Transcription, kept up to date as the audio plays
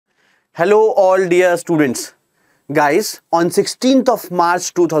Hello all dear students. Guys, on 16th of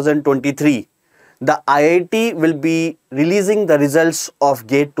March 2023, the IIT will be releasing the results of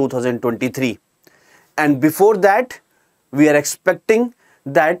GATE 2023. And before that, we are expecting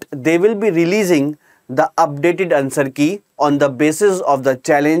that they will be releasing the updated answer key on the basis of the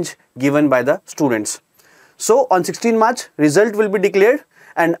challenge given by the students. So on 16 March, result will be declared,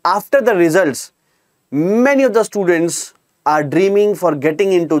 and after the results, many of the students are dreaming for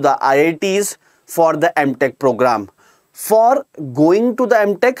getting into the IITs for the MTech program. For going to the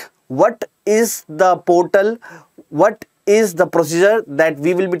MTech, what is the portal, what is the procedure that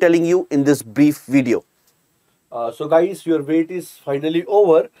we will be telling you in this brief video. So guys, your wait is finally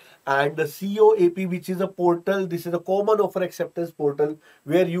over, and the COAP, which is a portal, this is a common offer acceptance portal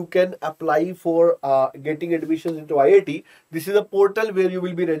where you can apply for getting admissions into IIT. This is a portal where you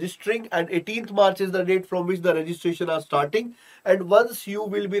will be registering, and 18th March is the date from which the registration are starting. And once you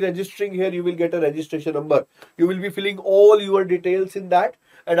will be registering here, you will get a registration number. You will be filling all your details in that.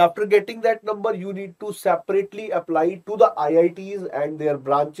 And after getting that number, you need to separately apply to the IITs and their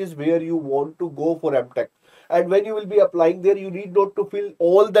branches where you want to go for MTech. And when you will be applying there, you need not to fill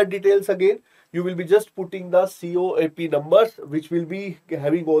all the details again. You will be just putting the COAP numbers, which will be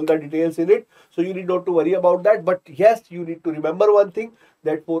having all the details in it. So you need not to worry about that. But yes, you need to remember one thing,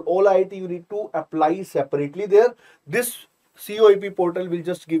 that for all IIT, you need to apply separately there. This COAP portal will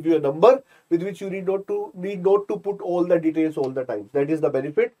just give you a number with which you need not to put all the details all the time. That is the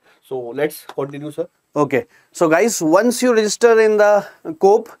benefit. So let's continue, sir. Okay, so guys, once you register in the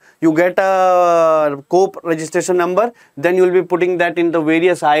COAP, you get a COAP registration number. Then you will be putting that in the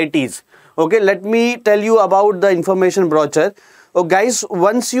various IITs. Okay, let me tell you about the information brochure. Oh, guys,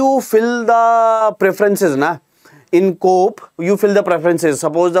 once you fill the preferences, in COAP, you fill the preferences.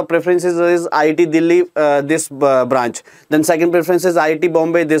 Suppose the preferences is IIT Delhi, this branch. Then second preference is IIT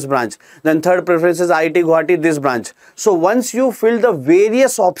Bombay, this branch. Then third preference is IIT Guwahati, this branch. So once you fill the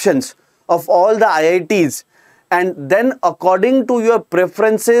various options of all the IITs, and then according to your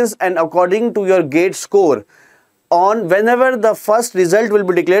preferences and according to your GATE score, on whenever the first result will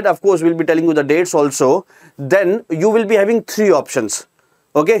be declared, of course, we'll be telling you the dates also, then you will be having three options.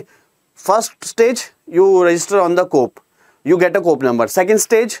 Okay. First stage, you register on the COAP. You get a COAP number. Second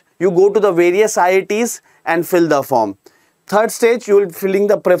stage, you go to the various IITs and fill the form. Third stage, you will be filling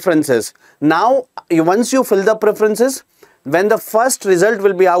the preferences. Now, once you fill the preferences, when the first result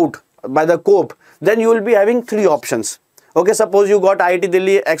will be out by the COAP, then you will be having three options. Okay, suppose you got IIT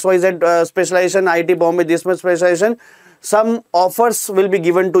Delhi XYZ specialization, IIT Bombay this much specialization. Some offers will be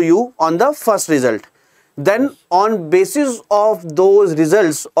given to you on the first result. Then on basis of those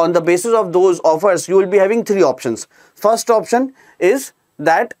results, on the basis of those offers, you will be having three options. First option is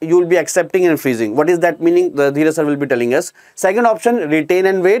that you will be accepting and freezing. What is that meaning? The Dheeraj sir will be telling us. Second option, retain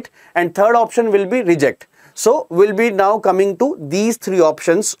and wait. And third option will be reject. So we'll be now coming to these three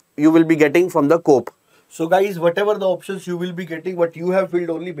options you will be getting from the COAP. So guys, whatever the options you will be getting, what you have filled,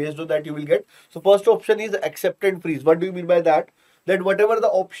 only based on that you will get. So first option is accept and freeze. What do you mean by that? That whatever the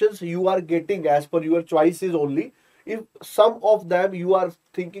options you are getting as per your choices only, if some of them you are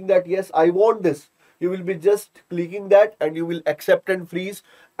thinking that yes, I want this, you will be just clicking that and you will accept and freeze,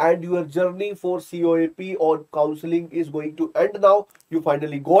 and your journey for COAP or counseling is going to end now. You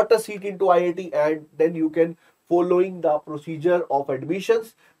finally got a seat into IIT, and then you can following the procedure of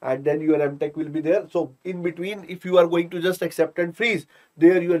admissions, and then your MTech will be there. So in between, if you are going to just accept and freeze,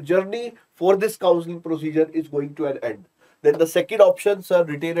 there your journey for this counseling procedure is going to an end. Then the second option, sir,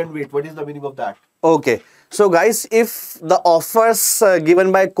 retain and wait. What is the meaning of that? Okay. So guys, if the offers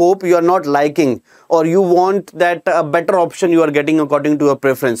given by COAP you are not liking, or you want that a better option you are getting according to your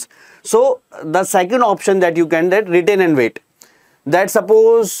preference. So the second option that you can get, retain and wait. That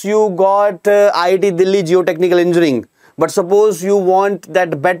suppose you got IIT Delhi Geotechnical Engineering, but suppose you want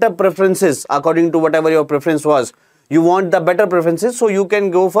that better preferences according to whatever your preference was. You want the better preferences, so you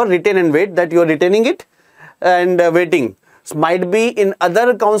can go for retain and wait, that you are retaining it and waiting. So might be in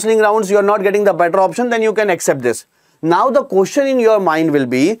other counseling rounds you are not getting the better option, then you can accept this. Now the question in your mind will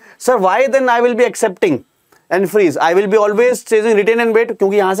be, sir, why then I will be accepting and freeze? I will be always choosing retain and wait,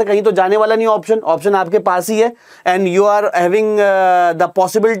 क्योंकि यहाँ से कहीं तो जाने वाला नहीं option आपके पास ही है, and you are having the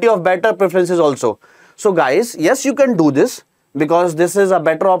possibility of better preferences also. So guys, yes, you can do this because this is a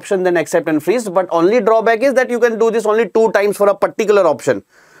better option than accept and freeze, but only drawback is that you can do this only 2 times for a particular option.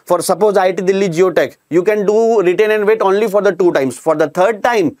 For suppose IIT Delhi Geotech, you can do retain and wait only for the 2 times. For the third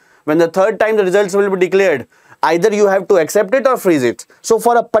time, when the third time the results will be declared, either you have to accept it or freeze it. So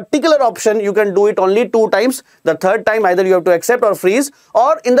for a particular option, you can do it only 2 times. The third time, either you have to accept or freeze,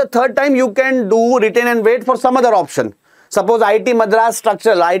 or in the third time, you can do retain and wait for some other option. Suppose IIT Madras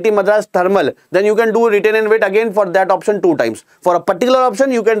structural, IIT Madras thermal, then you can do retain and wait again for that option 2 times. For a particular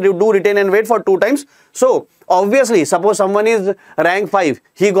option, you can do retain and wait for 2 times. So obviously, suppose someone is rank 5,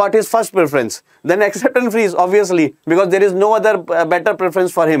 he got his first preference, then accept and freeze, obviously, because there is no other better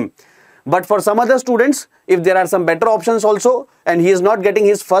preference for him. But for some other students, if there are some better options also and he is not getting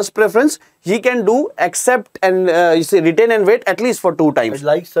his first preference, he can do accept and retain and wait at least for 2 times. And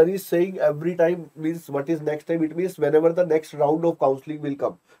like sir is saying, every time means what is next time? It means whenever the next round of counseling will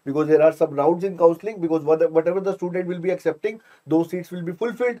come. Because there are some rounds in counseling, because whatever the student will be accepting, those seats will be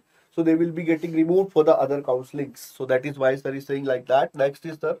fulfilled. So they will be getting removed for the other counselings. So that is why sir is saying like that. Next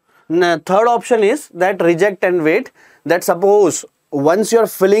is the third option is that reject and wait. That suppose once you are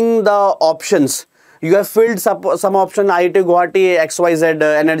filling the options, you have filled some option IIT Guwahati XYZ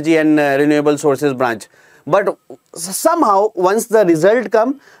energy and renewable sources branch, but somehow once the result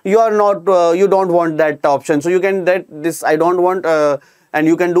come, you are not you don't want that option, so you can this I don't want and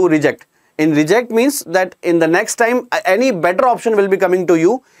you can do reject. In reject means that in the next time any better option will be coming to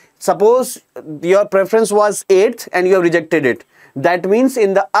you. Suppose your preference was 8th and you have rejected it. That means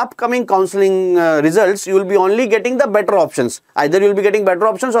in the upcoming counseling results, you will be only getting the better options. Either you will be getting better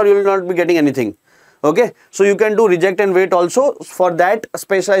options or you will not be getting anything. Okay. So you can do reject and wait also for that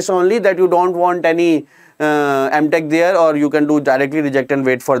specialization only, that you don't want any MTech there, or you can do directly reject and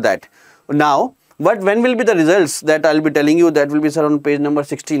wait for that. Now, but when will be the results? That I'll be telling you. That will be sir on page number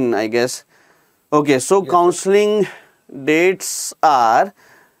 16, I guess. Okay. So yes, counseling dates are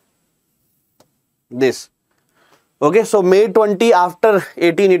this. Okay, so May 20 after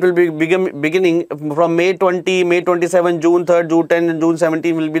 18, it will be beginning from May 20, May 27, June 3rd, June 10, and June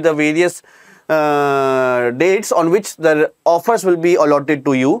 17 will be the various dates on which the offers will be allotted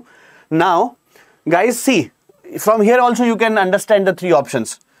to you. Now, guys, see, from here also you can understand the 3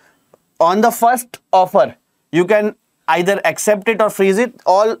 options. On the first offer, you can either accept it or freeze it.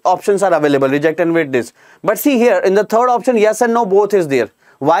 All options are available, reject and wait this. But see here, in the third option, yes and no, both is there.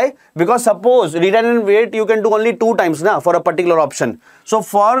 Why? Because suppose retain and wait you can do only 2 times now for a particular option. So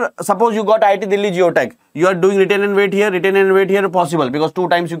for suppose you got IIT Delhi Geotech, you are doing retain and wait here possible because 2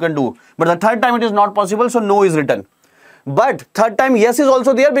 times you can do. But the third time it is not possible, so no is written. But third time yes is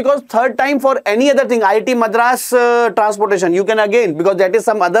also there, because third time for any other thing, IIT Madras transportation, you can again, because that is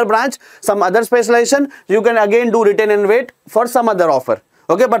some other branch, some other specialization, you can again do retain and wait for some other offer.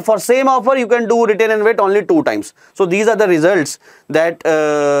 Okay, but for same offer, you can do retain and wait only 2 times. So these are the results that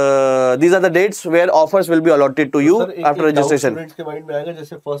these are the dates where offers will be allotted to you after registration. Students के mind में आएगा,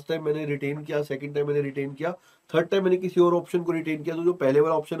 जैसे first time मैंने retain किया, second time मैंने retain किया, third time मैंने किसी और ऑप्शन को रिटेन किया, तो जो पहले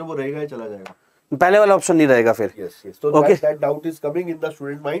वाला ऑप्शन है वो रहेगा या चला जाएगा? पहले वाला ऑप्शन नहीं रहेगा फिर. Yes, yes. So that doubt is coming in the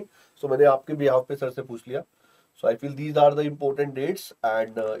student mind. So मैंने आपके behalf पे सर से पूछ लिया. So I feel these are the important dates,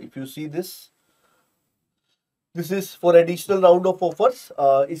 and if you see this is for additional round of offers.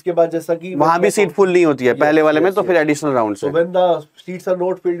 इसके बाद जैसा कि वहाँ भी सीट फुल नहीं होती है पहले वाले में, तो फिर additional rounds. So when the seats are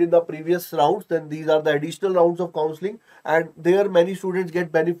not filled in the previous rounds, then these are the additional rounds of counseling, and there many students get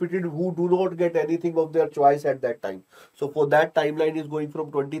benefited who do not get anything of their choice at that time. So for that, timeline is going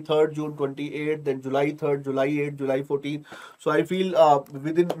from 23rd June, 28th, then July 3rd, July 8th, July 14th. So I feel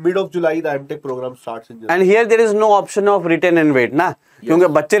within mid of July the MTech program starts in July. And here there is no option of retain and wait ना,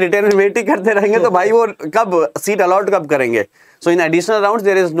 क्योंकि बच्चे retain and wait ही करते रहेंगे तो भाई वो कब seat allot कब करेंगे? So in additional rounds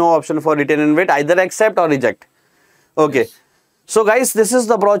there is no option for retain and wait, either accept or reject. Okay. Yes. So guys, this is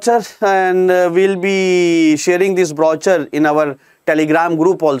the brochure, and we'll be sharing this brochure in our Telegram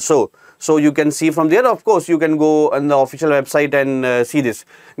group also. So you can see from there. Of course, you can go on the official website and see this.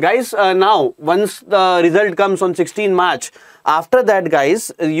 Guys, now once the result comes on 16 March, after that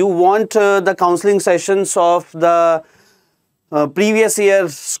guys, you want the counseling sessions of the previous year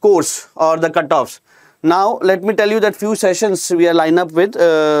scores or the cutoffs. Now let me tell you that few sessions we are lined up with.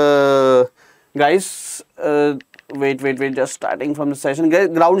 Guys, wait, just starting from the session. Guys,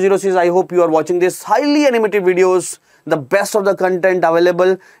 Ground Zero says, I hope you are watching this highly animated videos, the best of the content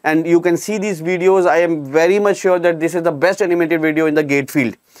available, and you can see these videos. I am very much sure that this is the best animated video in the GATE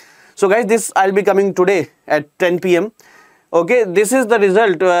field. So guys, this I'll be coming today at 10 PM. Okay, this is the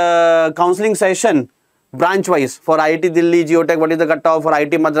result, counseling session branch wise for IIT Delhi Geotech. What is the cutoff for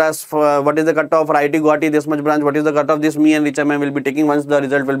IIT Madras? What is the cutoff for IIT Guwahati? This much branch. What is the cutoff? This me and Richard will be taking once the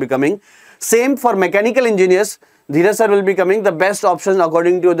result will be coming. Same for mechanical engineers. Dheeraj sir will be coming the best option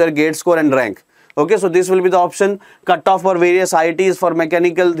according to their GATE score and rank. Okay, so this will be the option. Cutoff for various IITs for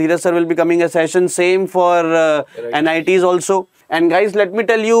mechanical. Dheeraj sir will be coming a session. Same for NITs also. And guys, let me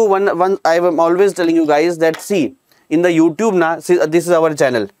tell you one. I am always telling you guys that see in the YouTube na. See, this is our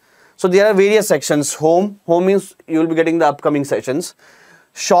channel. So there are various sections. Home means you will be getting the upcoming sessions.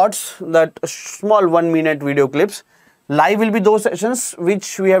 Shorts, that small 1 minute video clips. Live will be those sessions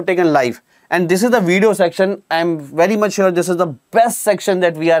which we have taken live. And this is the video section. I'm very much sure this is the best section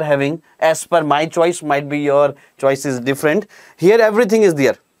that we are having as per my choice. Might be your choice is different. Here everything is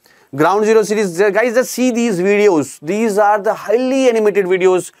there. Ground Zero series, guys, just see these videos. These are the highly animated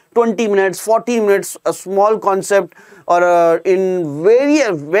videos, 20 minutes, 40 minutes, a small concept, or in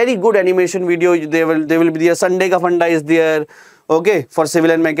very good animation video. They will be there. Sunday Ka Funda is there. Okay, for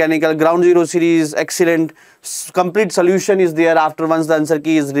civil and mechanical. Ground Zero series, excellent. Complete solution is there after once the answer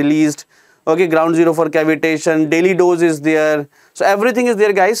key is released. Okay, ground zero for cavitation, daily dose is there. So everything is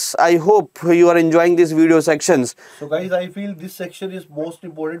there, guys. I hope you are enjoying these video sections. So guys, I feel this section is most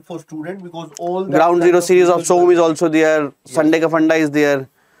important for student because all ground zero series of SOM is also there. Yes. Sunday Ka Funda is there.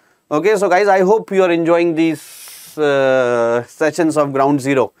 Okay, so guys, I hope you are enjoying these sessions of ground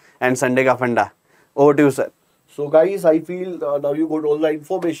zero and Sunday Ka Funda. Over to you, sir. So guys, I feel now you got all the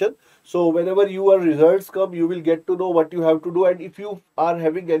information. So whenever your results come, you will get to know what you have to do. And if you are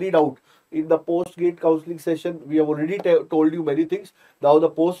having any doubt in the post-gate counseling session, we have already told you many things. Now the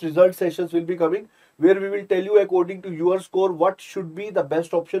post-result sessions will be coming, where we will tell you according to your score what should be the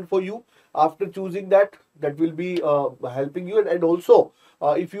best option for you. After choosing that will be helping you. And also,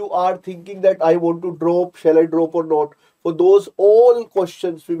 if you are thinking that I want to drop, shall I drop or not? For those all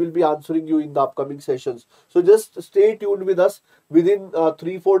questions, we will be answering you in the upcoming sessions. So just stay tuned with us. Within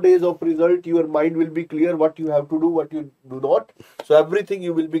 3-4 days of result, your mind will be clear what you have to do, what you do not. So everything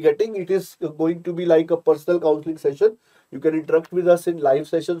you will be getting. It is going to be like a personal counseling session. You can interact with us in live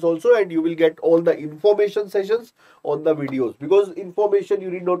sessions also, and you will get all the information sessions on the videos. Because information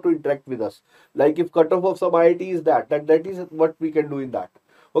you need not to interact with us. Like if cutoff of some IIT is that is what we can do in that.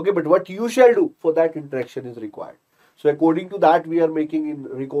 Okay, but what you shall do for that interaction is required. So according to that, we are making in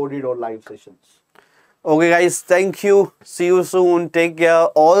recorded or live sessions. Okay, guys. Thank you. See you soon. Take care.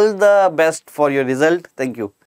 All the best for your result. Thank you.